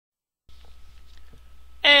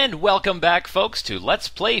And welcome back, folks, to Let's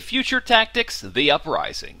Play Future Tactics: The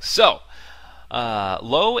Uprising. So,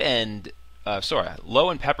 Lo and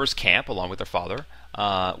Pepper's camp, along with their father,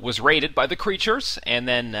 was raided by the creatures, and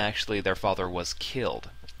then actually their father was killed.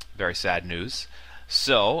 Very sad news.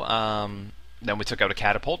 So, then we took out a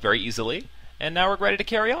catapult very easily, and now we're ready to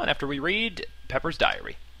carry on after we read Pepper's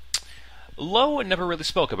diary. Lo never really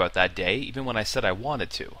spoke about that day, even when I said I wanted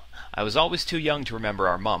to. I was always too young to remember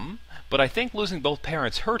our mum, but I think losing both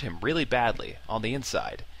parents hurt him really badly, on the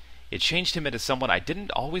inside. It changed him into someone I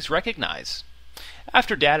didn't always recognize.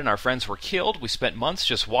 After Dad and our friends were killed, we spent months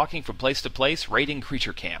just walking from place to place, raiding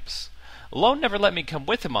creature camps. Lo never let me come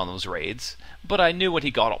with him on those raids, but I knew what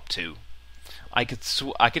he got up to. I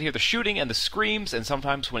could hear the shooting and the screams, and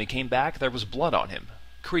sometimes when he came back, there was blood on him.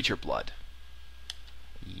 Creature blood.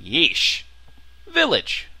 Yeesh.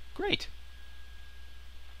 Village. Great.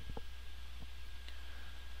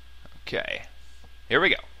 Okay. Here we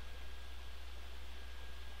go.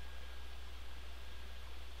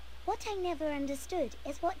 What I never understood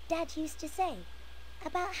is what Dad used to say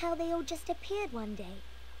about how they all just appeared one day.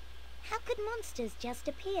 How could monsters just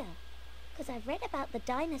appear? Because I've read about the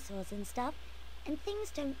dinosaurs and stuff, and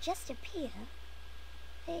things don't just appear.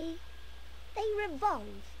 They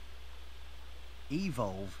revolve.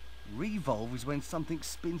 Evolve? Revolve is when something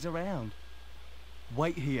spins around.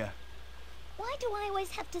 Wait here. Why do I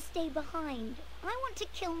always have to stay behind? I want to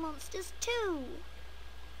kill monsters too.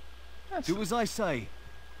 Do as I say.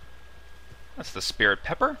 That's the spirit,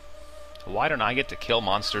 Pepper. Why don't I get to kill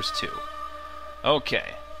monsters too?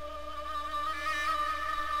 Okay.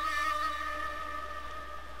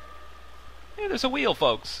 Hey, there's a wheel,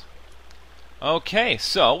 folks. Okay,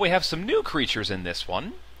 so we have some new creatures in this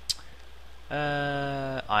one.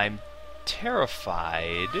 I'm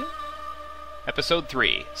terrified. Episode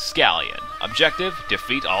 3, Scallion. Objective,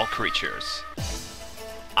 defeat all creatures.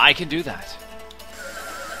 I can do that.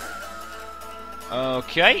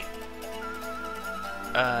 Okay.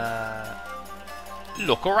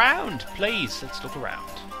 Look around, please. Let's look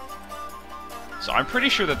around. So I'm pretty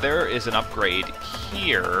sure that there is an upgrade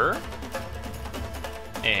here.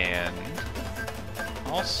 And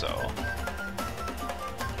also...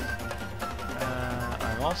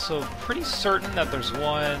 I'm also pretty certain that there's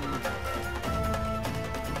one...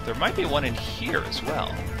 There might be one in here as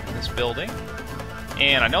well, in this building.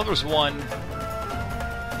 And I know there's one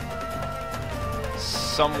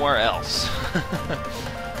somewhere else.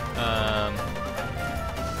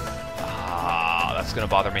 That's gonna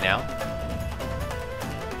bother me now.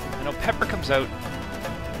 I know Pepper comes out.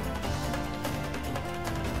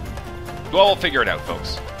 Well, we'll figure it out,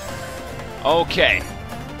 folks. Okay.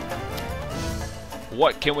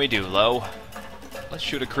 What can we do, Lo? Let's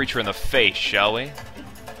shoot a creature in the face, shall we?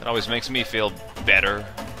 That always makes me feel better.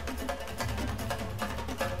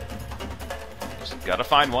 Just gotta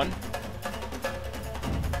find one.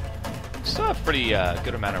 Still have a pretty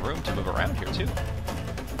good amount of room to move around here, too.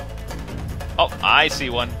 Oh, I see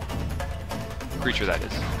one. Creature, that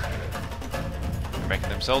is. They're making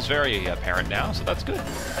themselves very apparent now, so that's good.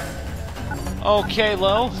 Okay,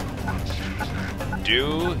 Lo.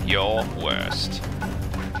 Do your worst.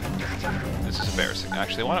 This is embarrassing.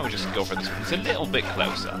 Actually, why don't we just go for this one? It's a little bit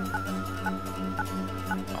closer.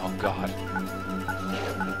 Oh, God.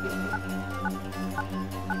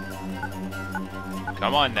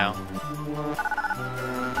 Come on now.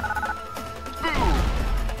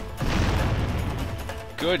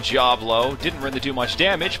 Good job, Lo. Didn't really do much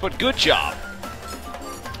damage, but good job.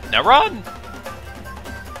 Now run!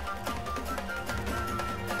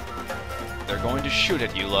 They're going to shoot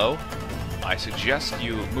at you, Lo. I suggest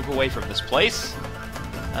you move away from this place.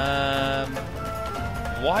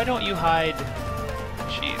 Why don't you hide...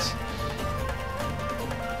 Jeez.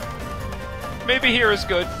 Maybe here is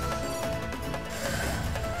good.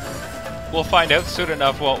 We'll find out soon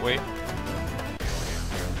enough, won't we?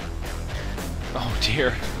 Oh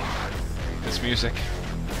dear. This music.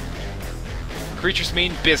 Creatures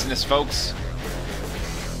mean business, folks.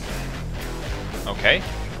 Okay.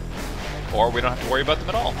 Or we don't have to worry about them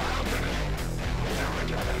at all.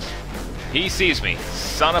 He sees me,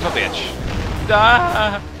 son of a bitch.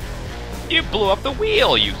 Ah! You blew up the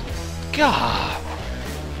wheel, you... Gah!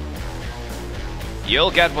 You'll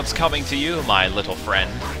get what's coming to you, my little friend.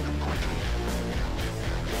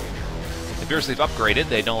 It appears they've upgraded.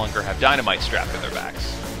 They no longer have dynamite strapped to their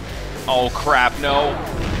backs. Oh, crap, no.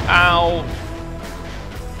 Ow!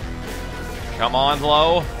 Come on,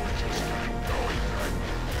 Lo.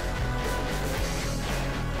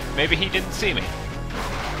 Maybe he didn't see me.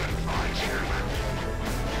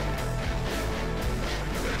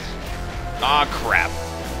 Ah, crap.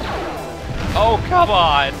 Oh, Come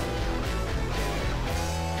on!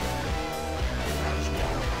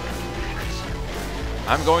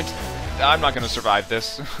 I'm not gonna survive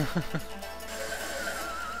this.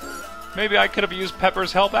 Maybe I could have used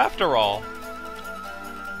Pepper's help after all.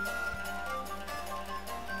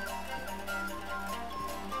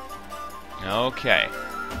 Okay.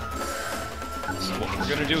 So what we're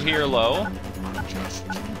gonna do here, Lo.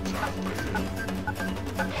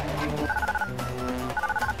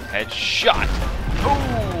 Headshot!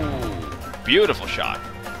 Ooh! Beautiful shot.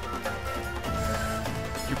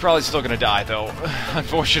 You're probably still gonna die, though,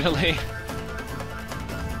 unfortunately.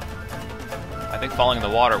 I think falling in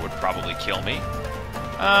the water would probably kill me.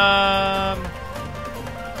 I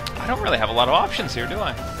don't really have a lot of options here, do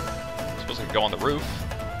I? I suppose I could go on the roof.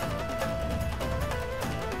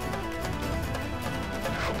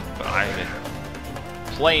 But I'm in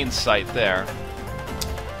plain sight there.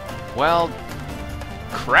 Well,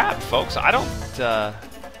 crap, folks. I don't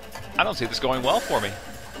see this going well for me.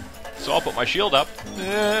 So I'll put my shield up.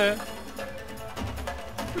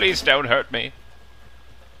 Please don't hurt me.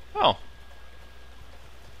 Oh.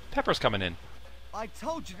 Pepper's coming in. I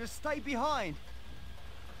told you to stay behind.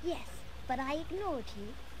 Yes, but I ignored you.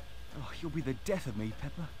 Oh, you'll be the death of me,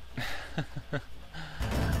 Pepper.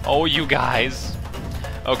 Oh, you guys.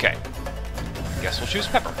 Okay. Guess we'll choose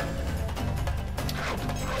Pepper.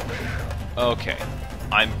 Okay.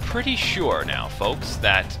 I'm pretty sure now, folks,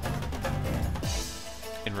 that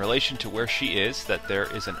in relation to where she is, that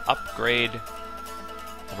there is an upgrade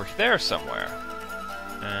over there somewhere.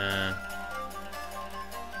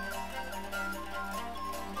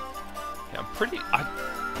 Yeah, I'm pretty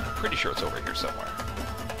sure it's over here somewhere.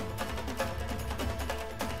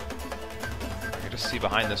 I can just see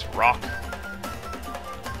behind this rock.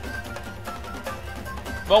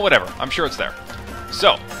 Well, whatever. I'm sure it's there.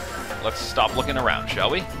 So, let's stop looking around,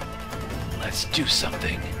 shall we? Let's do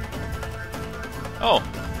something. Oh,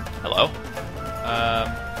 hello. I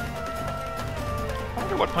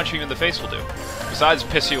wonder what punching you in the face will do, besides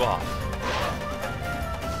piss you off.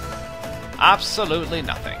 Absolutely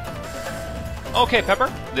nothing. Okay, Pepper,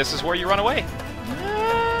 this is where you run away.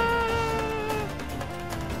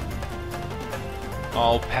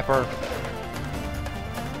 Oh, Pepper.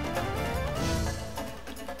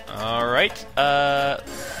 Alright,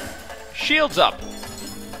 shields up.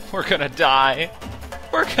 We're gonna die.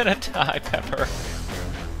 We're gonna die, Pepper.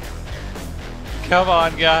 Come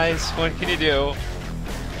on, guys. What can you do?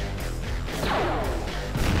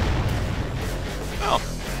 Oh.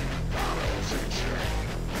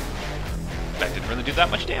 That didn't really do that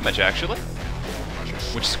much damage, actually.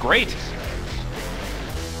 Which is great.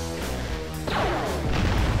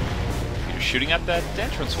 You're shooting at that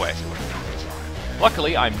entranceway.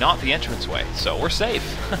 Luckily, I'm not the entranceway, so we're safe.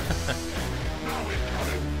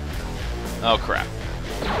 Oh, crap.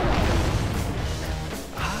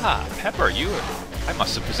 Ah, Pepper, I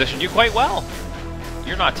must have positioned you quite well.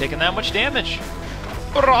 You're not taking that much damage.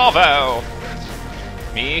 Bravo!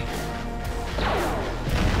 Me?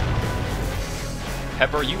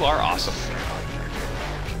 Pepper, you are awesome.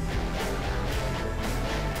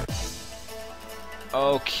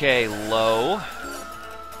 Okay, Lo.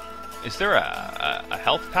 Is there a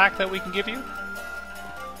health pack that we can give you?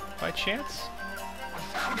 By chance?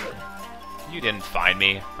 You didn't find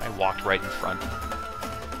me. I walked right in front.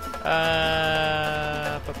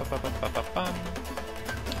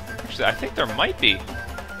 Actually, I think there might be.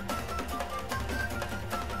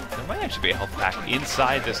 There might actually be a health pack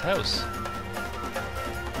inside this house.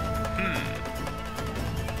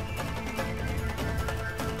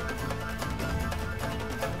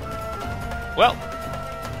 Well,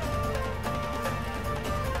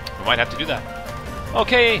 we might have to do that.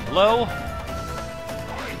 Okay, Lo.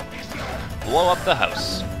 Blow up the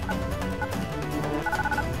house.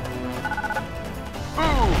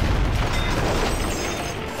 Boom!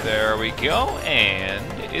 There we go.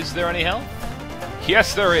 And is there any health?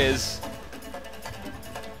 Yes, there is.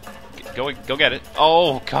 Go get it.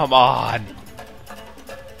 Oh, come on.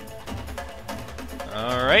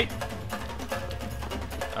 All right.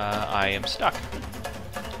 I am stuck.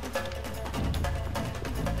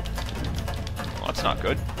 Well, that's not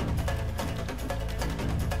good.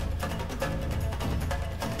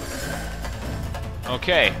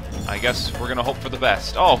 Okay, I guess we're gonna hope for the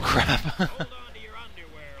best. Oh, crap. Hold on to your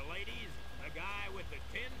underwear, ladies. The guy with the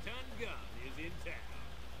 10-ton gun is in town.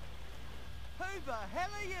 Who the hell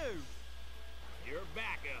are you? Your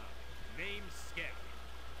backup. Name's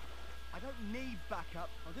Scallion. I don't need backup.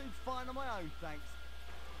 I'll do fine on my own, thanks.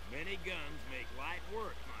 Many guns make light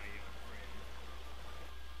work, my young friend.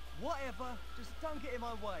 Whatever, just don't get in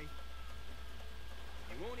my way.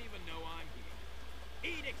 You won't even know I'm here.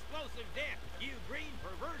 Eat explosive death, you green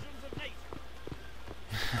perversions of nature.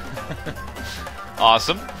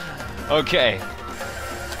 Awesome. Okay.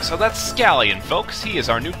 So that's Scallion, folks. He is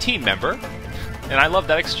our new team member. And I love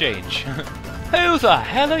that exchange. Who the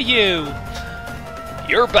hell are you?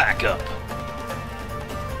 You're backup.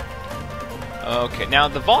 Okay, now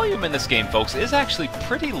the volume in this game, folks, is actually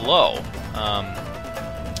pretty low. I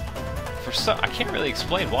can't really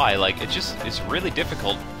explain why. Like, it's really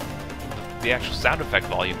difficult. The actual sound effect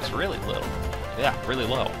volume is really little. Yeah, really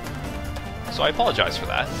low. So I apologize for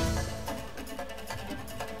that.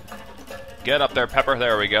 Get up there, Pepper.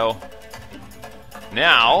 There we go.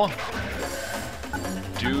 Now,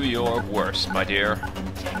 do your worst, my dear.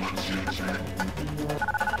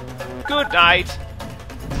 Good night.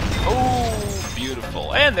 Oh,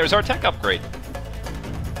 beautiful. And there's our tech upgrade.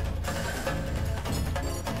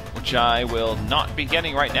 Which I will not be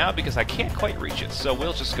getting right now because I can't quite reach it. So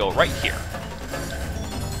we'll just go right here.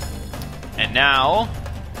 And now,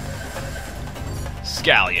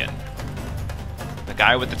 Scallion. The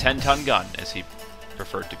guy with the 10-ton gun, as he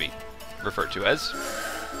preferred to be referred to as.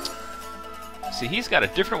 See, he's got a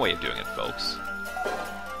different way of doing it, folks.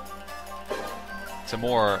 It's a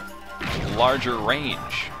more larger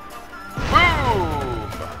range. Boom!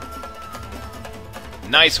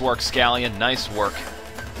 Nice work, Scallion. Nice work.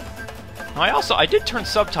 Now, I did turn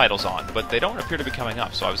subtitles on, but they don't appear to be coming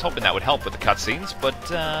up, so I was hoping that would help with the cutscenes, but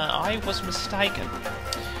I was mistaken.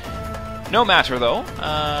 No matter, though.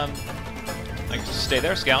 I can just stay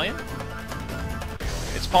there, Scallion.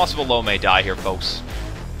 It's possible Lo may die here, folks.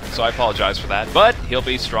 So I apologize for that, but he'll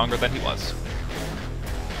be stronger than he was.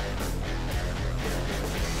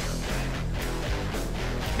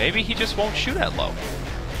 Maybe he just won't shoot at Lo.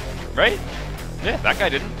 Right? Yeah, that guy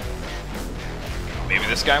didn't. Maybe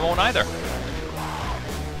this guy won't either.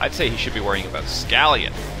 I'd say he should be worrying about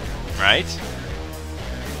Scallion, right?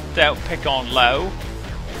 Don't pick on Lo.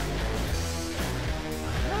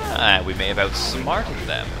 Ah, we may have outsmarted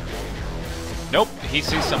them. Nope, he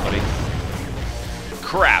sees somebody.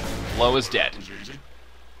 Crap, Lo is dead.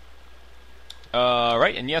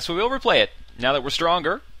 Right, and yes, we will replay it, now that we're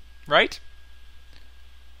stronger, right?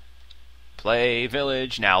 Play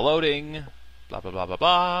village, now loading, blah blah blah blah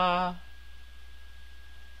blah.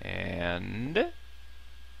 And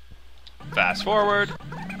fast forward.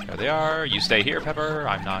 There they are. You stay here, Pepper.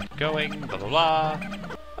 I'm not going. Blah blah blah.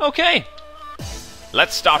 Okay.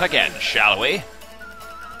 Let's start again, shall we?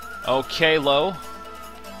 Okay, Lo.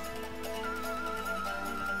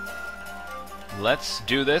 Let's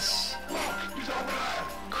do this.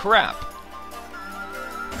 Crap.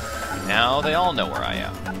 Now they all know where I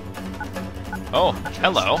am. Oh,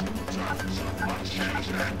 hello.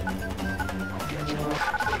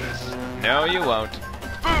 No, you won't.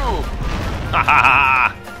 Boom! Ha ha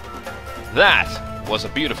ha! That was a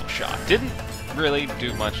beautiful shot. Didn't really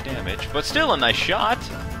do much damage, but still a nice shot.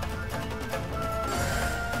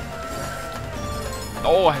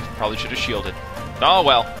 Oh, I probably should have shielded. Oh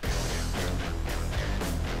well.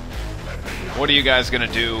 What are you guys gonna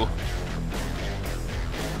do?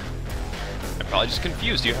 I probably just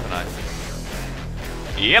confused you, haven't I?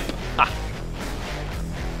 Yep. Ha.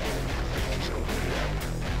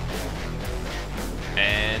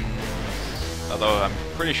 And although I'm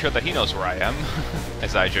pretty sure that he knows where I am,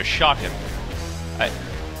 as I just shot him.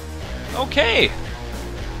 Okay.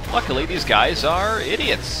 Luckily, these guys are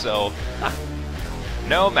idiots, so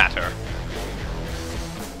no matter.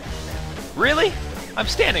 Really? I'm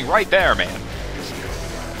standing right there, man.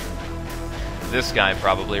 This guy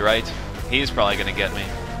probably, right? He's probably gonna get me.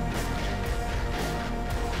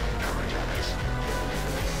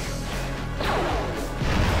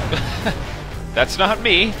 That's not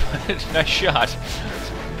me, but nice shot.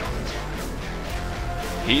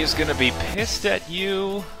 He's gonna be pissed at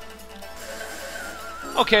you.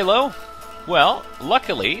 Okay, Lo. Well,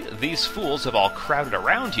 luckily, these fools have all crowded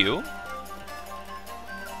around you,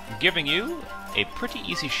 giving you a pretty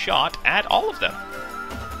easy shot at all of them.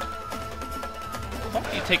 Why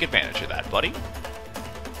don't you take advantage of that, buddy?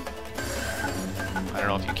 I don't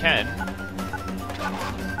know if you can.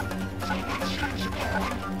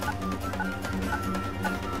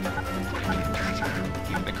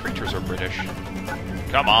 Even the creatures are British.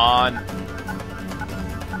 Come on!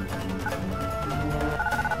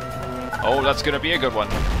 Oh, that's gonna be a good one.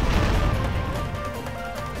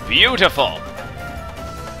 Beautiful!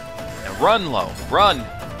 Now run, Lo. Run!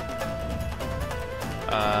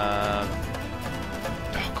 Oh,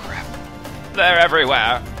 crap. They're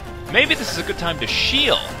everywhere. Maybe this is a good time to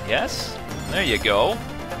shield, yes? There you go.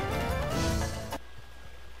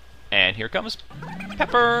 And here comes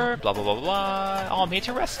Pepper. Blah, blah, blah, blah. I'm here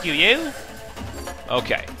to rescue you.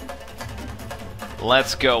 Okay.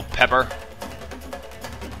 Let's go, Pepper.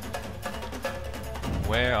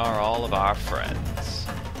 Where are all of our friends?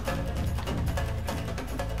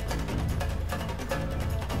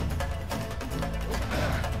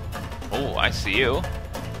 Oh, I see you.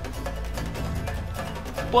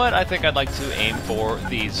 But I think I'd like to aim for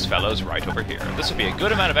these fellows right over here. This would be a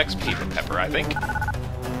good amount of XP for Pepper, I think.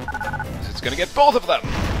 It's gonna get both of them!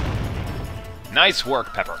 Nice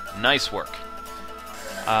work, Pepper. Nice work.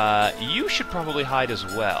 You should probably hide as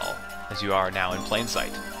well, as you are now in plain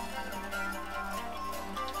sight.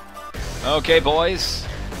 Okay, boys.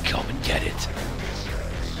 Come and get it.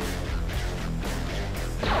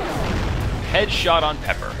 Headshot on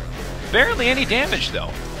Pepper. Barely any damage,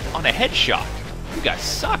 though. On a headshot. You guys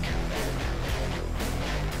suck.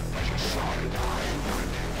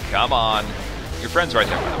 Come on. Your friend's right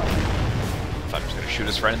there, by the way. If I'm just going to shoot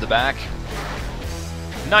his friend in the back.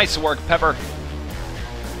 Nice work, Pepper.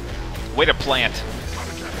 Way to plant.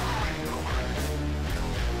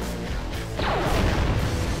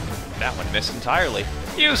 That one missed entirely.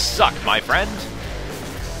 You suck, my friend.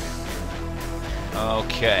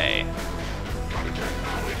 Okay.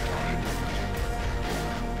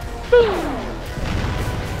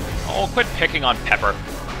 Oh, quit picking on Pepper.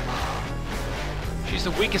 She's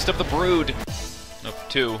the weakest of the brood. Of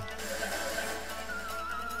two.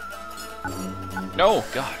 No,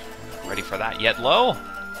 God. Not ready for that yet, Lo?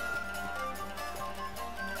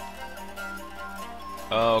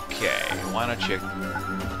 Okay, why don't you...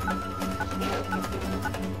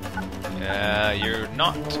 you're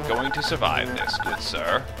not going to survive this, good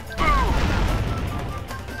sir.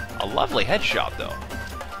 A lovely headshot, though.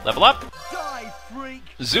 Level up. Die, freak!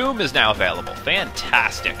 Zoom is now available.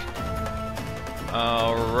 Fantastic.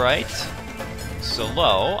 Alright. So,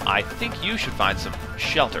 Lo, I think you should find some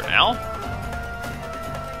shelter now.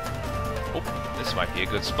 Oh, this might be a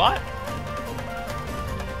good spot.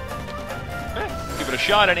 Give it a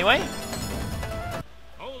shot anyway.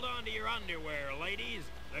 Hold on to your underwear, ladies.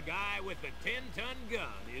 The guy with the 10-ton gun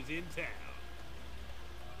is in town.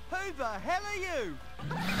 Who the hell are you?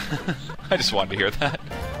 I just wanted to hear that.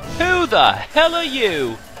 Who the hell are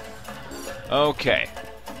you? Okay.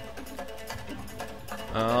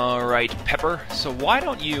 Alright, Pepper. So why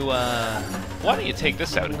don't you take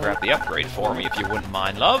this out and grab the upgrade for me, if you wouldn't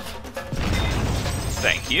mind, love?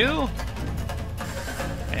 Thank you.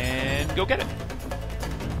 And go get it.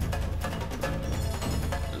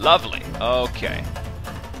 Lovely. Okay.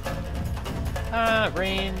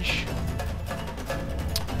 Range.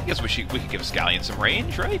 I guess we could give Scallion some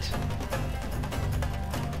range, right?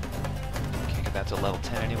 Can't get that to level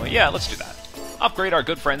 10 anyway. Yeah, let's do that. Upgrade our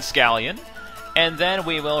good friend Scallion, and then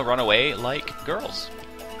we will run away like girls.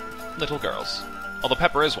 Little girls. Although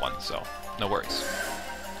Pepper is one, so no worries.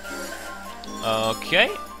 Okay.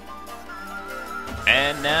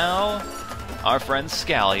 And now, our friend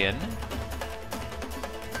Scallion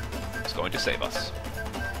is going to save us.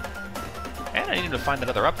 And I need him to find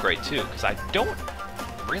another upgrade, too, because I don't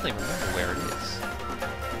really remember where it is.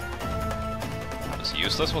 That was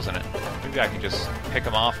useless, wasn't it? Maybe I can just pick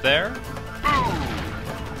him off there.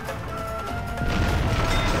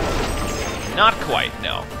 Not quite,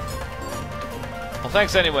 no. Well,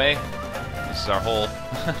 thanks anyway. This is our whole...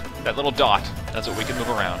 that little dot. That's what we can move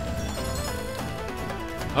around.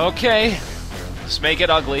 Okay. Let's make it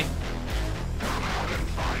ugly.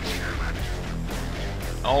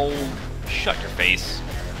 Oh, shut your face.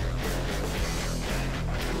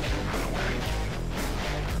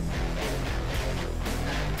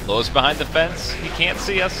 Lo's behind the fence. He can't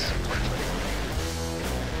see us.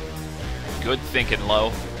 Good thinking,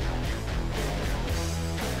 Lo.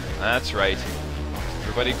 That's right.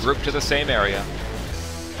 Everybody grouped to the same area.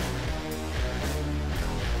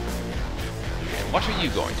 And what are you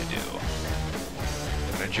going to do?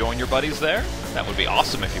 Gonna join your buddies there? That would be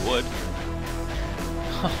awesome if you would.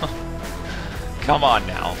 Come on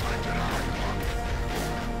now.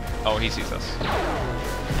 Oh, he sees us.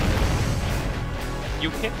 You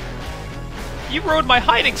hit... You ruined my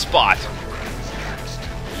hiding spot!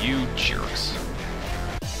 You jerks.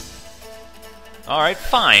 Alright,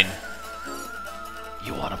 fine.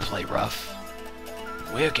 You wanna play rough?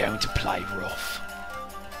 We're going to play rough.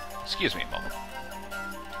 Excuse me a moment.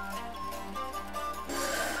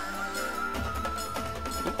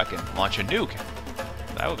 Ooh, I can launch a nuke.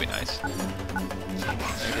 That would be nice.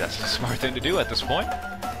 Maybe that's the smart thing to do at this point.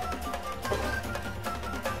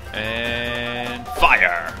 And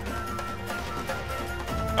fire!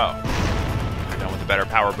 Oh. Could have done with a better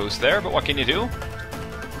power boost there, but what can you do?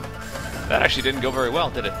 That actually didn't go very well,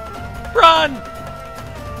 did it? Run!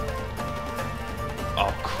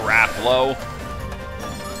 Oh, crap, Lo.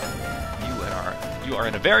 You are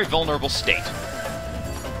in a very vulnerable state.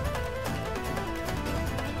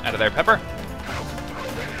 Out of there, Pepper.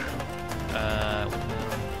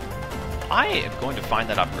 I am going to find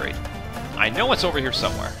that upgrade. I know it's over here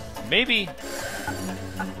somewhere. Maybe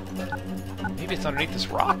it's underneath this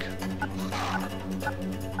rock?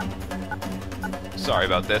 Sorry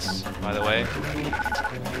about this, by the way.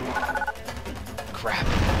 Crap.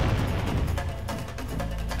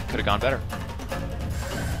 Could have gone better.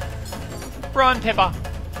 Run, Pippa!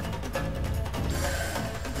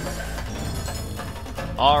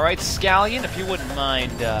 Alright, Scallion, if you wouldn't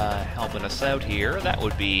mind helping us out here, that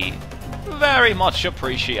would be very much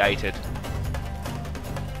appreciated.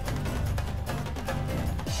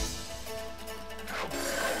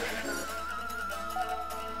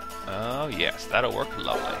 Oh yes, that'll work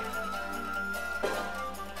lovely.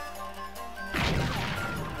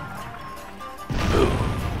 Ooh.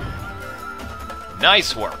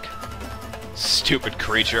 Nice work. Stupid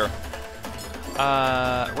creature.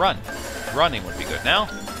 Run. Running would be good now.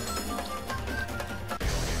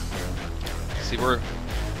 See, we're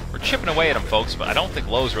chipping away at him, folks, but I don't think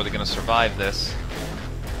Lowe's really going to survive this.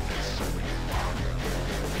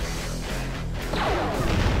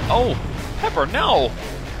 Oh, Pepper, no!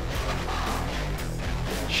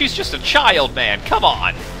 She's just a child, man. Come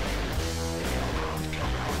on!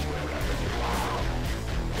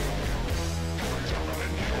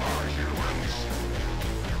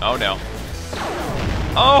 Oh, no.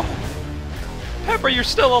 Oh! Pepper, you're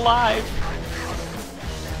still alive!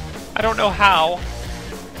 I don't know how.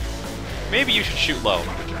 Maybe you should shoot low.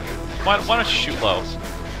 Why don't you shoot low?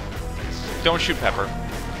 Don't shoot Pepper.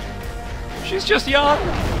 She's just young!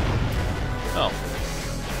 Oh.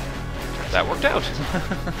 That worked out.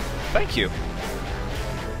 Thank you.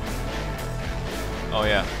 Oh,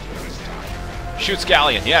 yeah. Shoot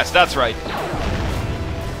Scallion. Yes, that's right.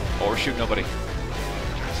 Or shoot nobody.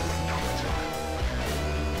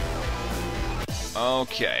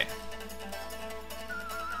 Okay.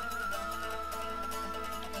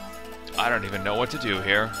 I don't even know what to do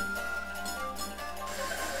here.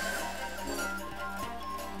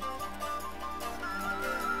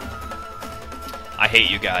 I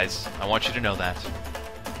hate you guys. I want you to know that.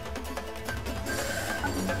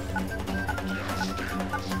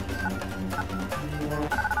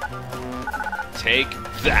 Take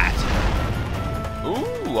that.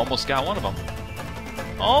 Ooh, almost got one of them.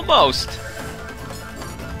 Almost.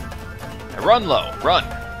 Now run low. Run.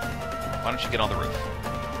 Why don't you get on the roof?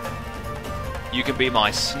 You can be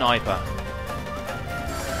my sniper.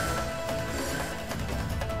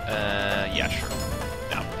 Yeah, sure.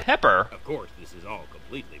 Now, Pepper. Of course, this is all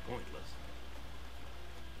completely pointless.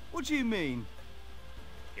 What do you mean?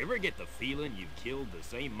 Ever get the feeling you've killed the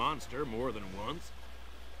same monster more than once?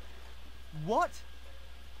 What?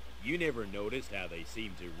 You never noticed how they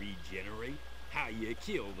seem to regenerate? How you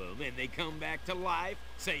kill them and they come back to life,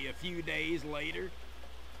 say a few days later?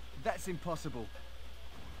 That's impossible.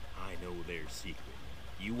 I know their secret.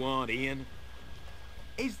 You want in?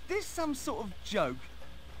 Is this some sort of joke?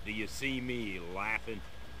 Do you see me laughing?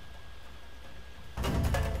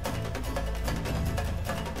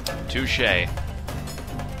 Touché.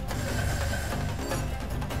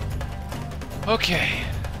 Okay.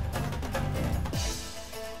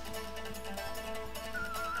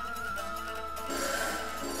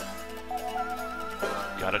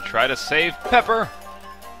 Gotta try to save Pepper.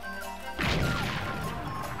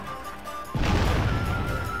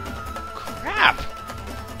 Crap.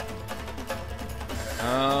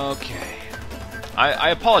 Okay. I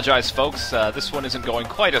apologize, folks. This one isn't going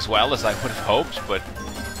quite as well as I would have hoped, but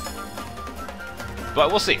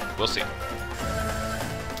we'll see. We'll see.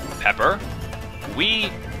 Pepper,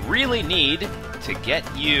 we really need to get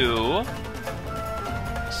you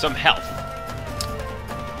some health.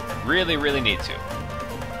 Really, really need to.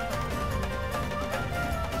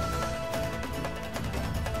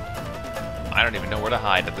 I don't even know where to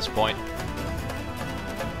hide at this point.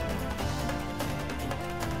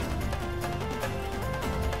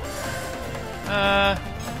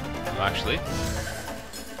 Actually.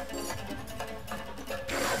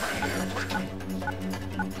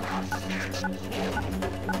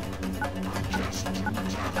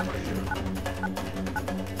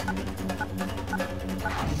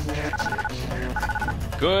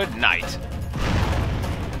 Good night.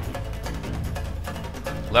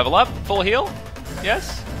 Level up? Full heal?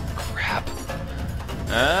 Yes? Crap.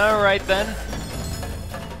 Alright then.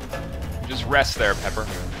 Just rest there, Pepper.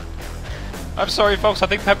 I'm sorry, folks. I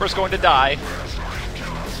think Pepper's going to die.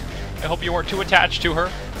 I hope you weren't too attached to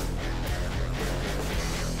her.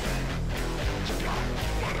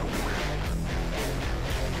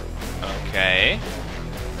 Okay.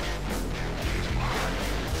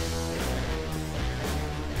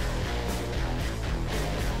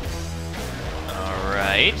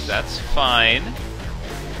 That's fine.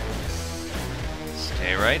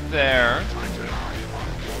 Stay right there.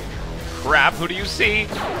 Crap, who do you see?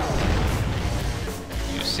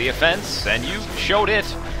 You see a fence, and you showed it.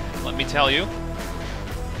 Let me tell you.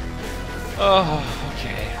 Oh,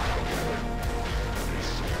 okay.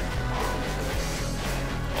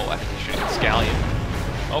 Oh, I think he's shooting Scallion.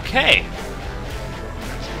 Okay.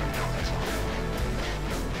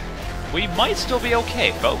 We might still be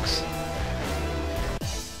okay, folks.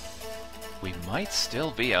 We might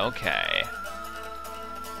still be okay.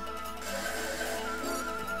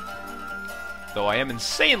 Though I am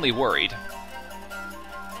insanely worried.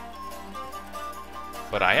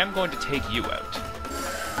 But I am going to take you out.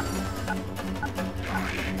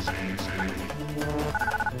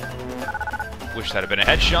 Wish that had been a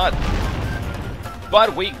headshot.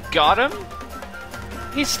 But we got him.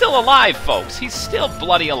 He's still alive, folks. He's still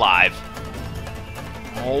bloody alive.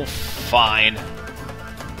 Oh, fine.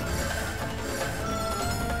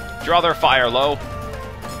 Draw their fire, Low.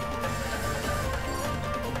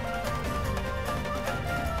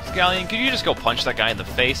 Scallion, could you just go punch that guy in the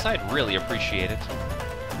face? I'd really appreciate it.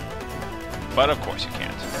 But of course you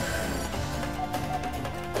can't.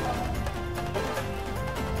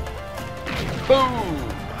 Boom!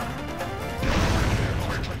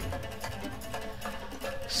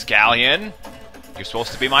 Scallion, you're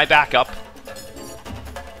supposed to be my backup.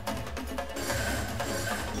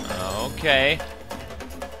 Okay.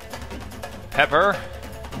 Pepper.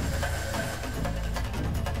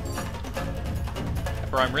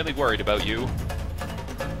 Pepper, I'm really worried about you.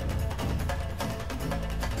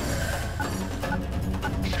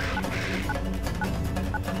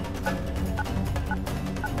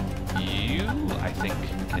 You, I think,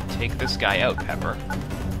 can take this guy out, Pepper.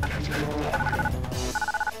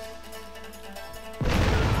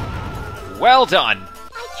 Well done!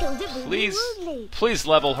 I killed it really rudely. Please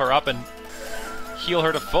level her up and heal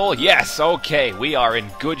her to full. Yes, okay, we are in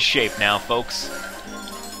good shape now, folks.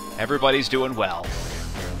 Everybody's doing well.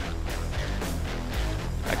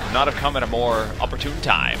 That could not have come at a more opportune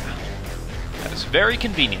time. That is very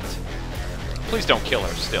convenient. Please don't kill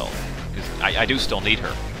her still, because I do still need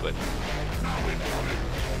her, but...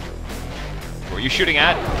 Who are you shooting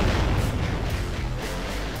at?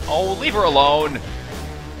 Oh, leave her alone!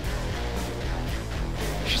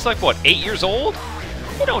 She's like, what, 8 years old?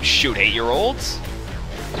 You don't shoot 8-year-olds.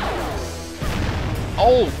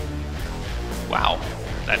 Oh! Wow,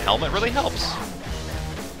 that helmet really helps.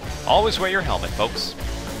 Always wear your helmet, folks.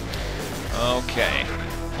 Okay.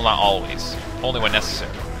 Well, not always. Only when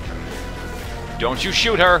necessary. Don't you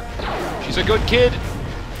shoot her! She's a good kid!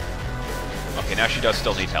 Okay, now she does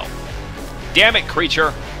still need help. Damn it,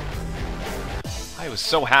 creature! I was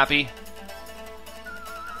so happy.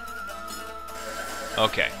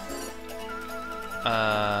 Okay.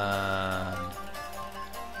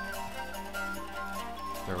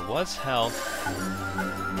 There was health.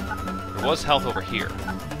 There was health over here.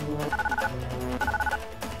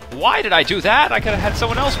 Why did I do that? I could have had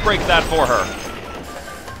someone else break that for her.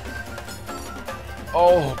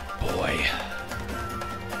 Oh, boy.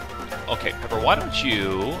 Okay, Pepper, why don't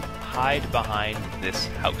you hide behind this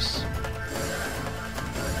house?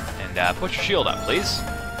 And put your shield up, please.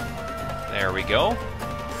 There we go.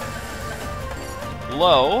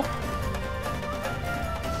 Low.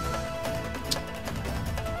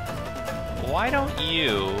 Why don't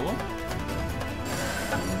you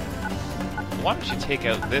take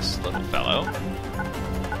out this little fellow?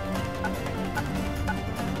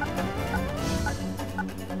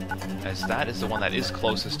 As that is the one that is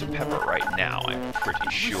closest to Pepper right now, I'm pretty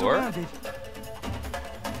sure.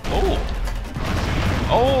 Oh!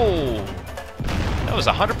 Oh! That was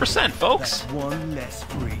 100%, folks! That's one less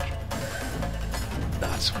freak.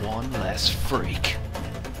 That's one less freak.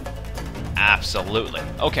 Absolutely.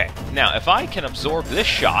 Okay, now if I can absorb this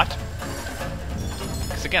shot...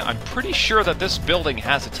 Because again, I'm pretty sure that this building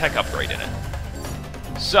has a tech upgrade in it.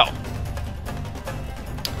 So...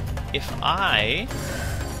 If I...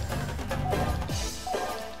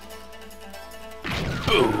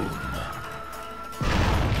 Boom!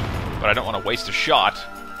 But I don't want to waste a shot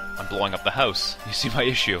on blowing up the house. You see my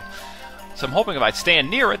issue. So I'm hoping if I stand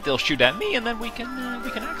near it, they'll shoot at me, and then we can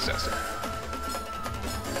access it.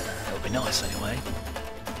 That would be nice, anyway.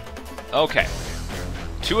 Okay.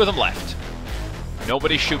 2 of them left.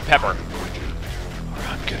 Nobody shoot Pepper. Or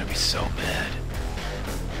I'm gonna be so mad.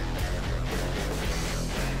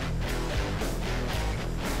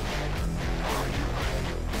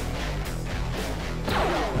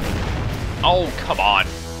 Oh, come on.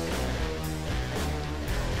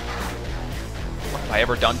 What have I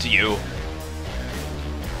ever done to you?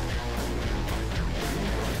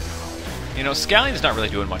 You know, Scallion's not really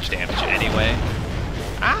doing much damage anyway.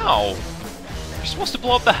 Ow! You're supposed to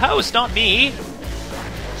blow up the house, not me!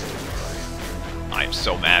 I'm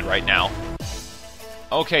so mad right now.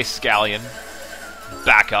 Okay, Scallion.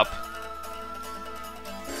 Back up.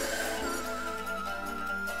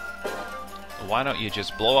 Why don't you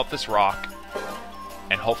just blow up this rock,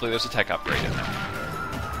 and hopefully there's a tech upgrade in there.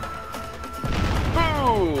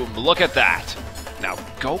 Boom! Look at that! Now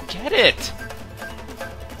go get it!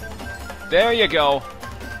 There you go.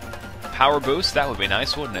 Power boost, that would be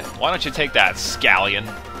nice, wouldn't it? Why don't you take that, Scallion?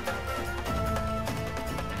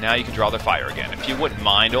 Now you can draw their fire again, if you wouldn't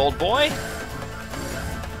mind, old boy.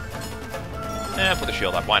 Put the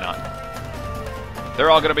shield up, why not? They're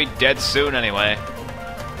all gonna be dead soon anyway.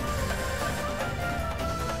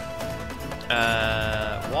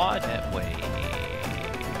 What? Wait.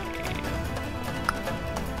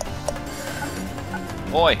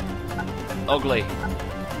 Oi! Ugly.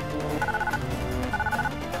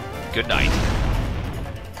 Good night.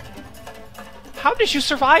 How did you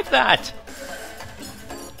survive that?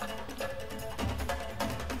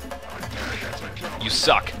 You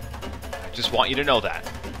suck. I just want you to know that.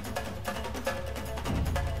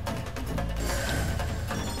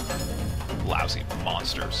 Lousy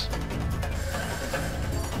monsters.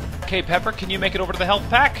 Okay, Pepper, can you make it over to the health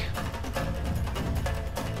pack?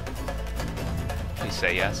 Please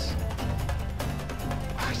say yes.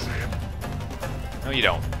 No, you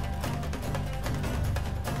don't.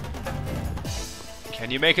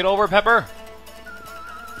 Can you make it over, Pepper?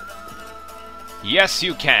 Yes,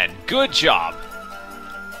 you can. Good job.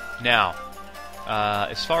 Now,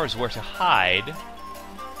 as far as where to hide...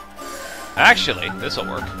 Actually, this'll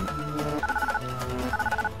work.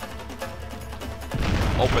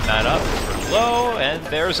 Open that up for low, and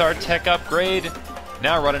there's our tech upgrade.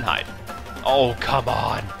 Now run and hide. Oh, come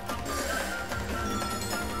on.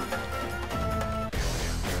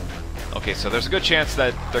 Okay, so there's a good chance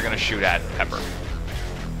that they're going to shoot at Pepper.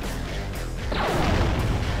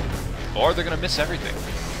 Or they're going to miss everything.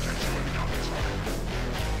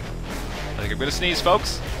 I think I'm going to sneeze,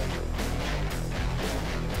 folks.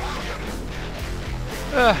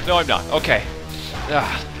 No, I'm not. Okay.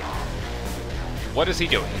 What is he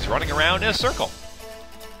doing? He's running around in a circle.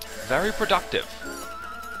 Very productive.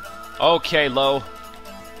 Okay, Lo.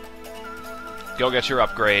 Go get your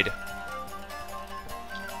upgrade.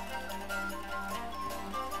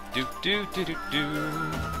 Do.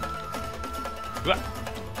 But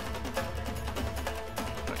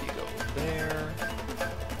you go there.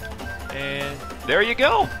 And there you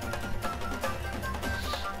go.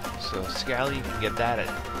 So Scally can get that at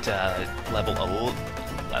level 11.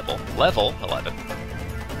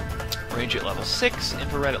 Range at level 6,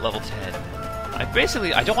 infrared at level 10. I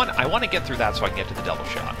want to get through that so I can get to the double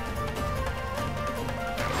shot.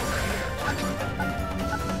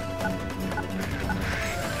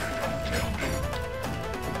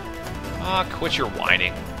 Ah, quit your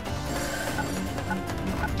whining.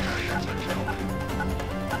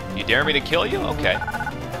 You dare me to kill you? Okay.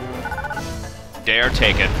 Dare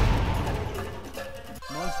take it.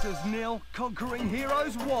 Monsters nil, conquering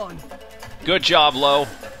heroes 1. Good job, Lo.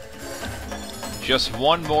 Just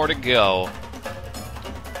one more to go.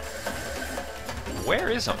 Where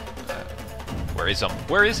is him? Where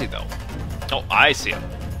is he, though? Oh, I see him.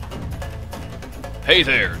 Hey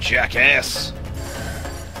there, jackass.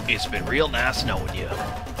 It's been real nice knowing you.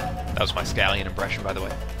 That was my Scallion impression, by the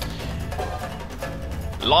way.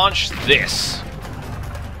 Launch this.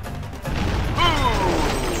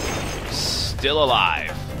 Still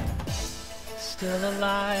alive. Still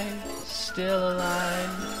alive. Still alive.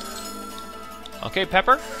 Okay,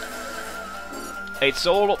 Pepper. It's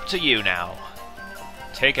all up to you now.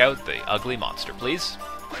 Take out the ugly monster, please.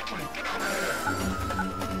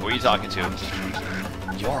 Who are you talking to?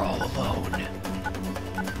 You're all alone.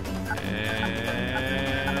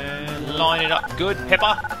 And line it up good,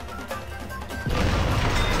 Pepper.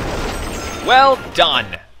 Well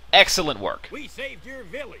done. Excellent work. We saved your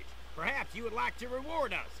village. Perhaps you would like to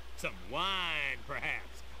reward us. Some wine,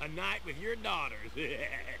 perhaps. A night with your daughters.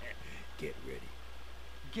 Get ready.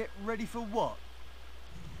 Get ready for what?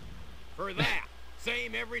 For that.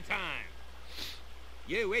 Same every time.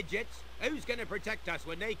 You idiots. Who's going to protect us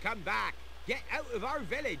when they come back? Get out of our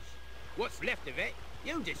village. What's left of it?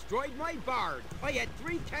 You destroyed my barn. I had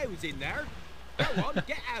 3 cows in there. Go on,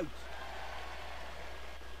 get out.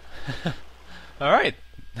 All right.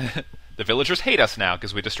 The villagers hate us now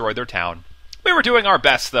because we destroyed their town. We were doing our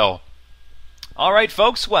best, though. All right,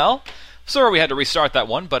 folks. Well, sorry we had to restart that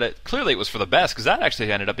one, but clearly it was for the best because that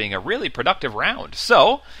actually ended up being a really productive round.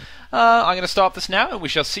 So, I'm going to stop this now, and we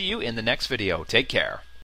shall see you in the next video. Take care.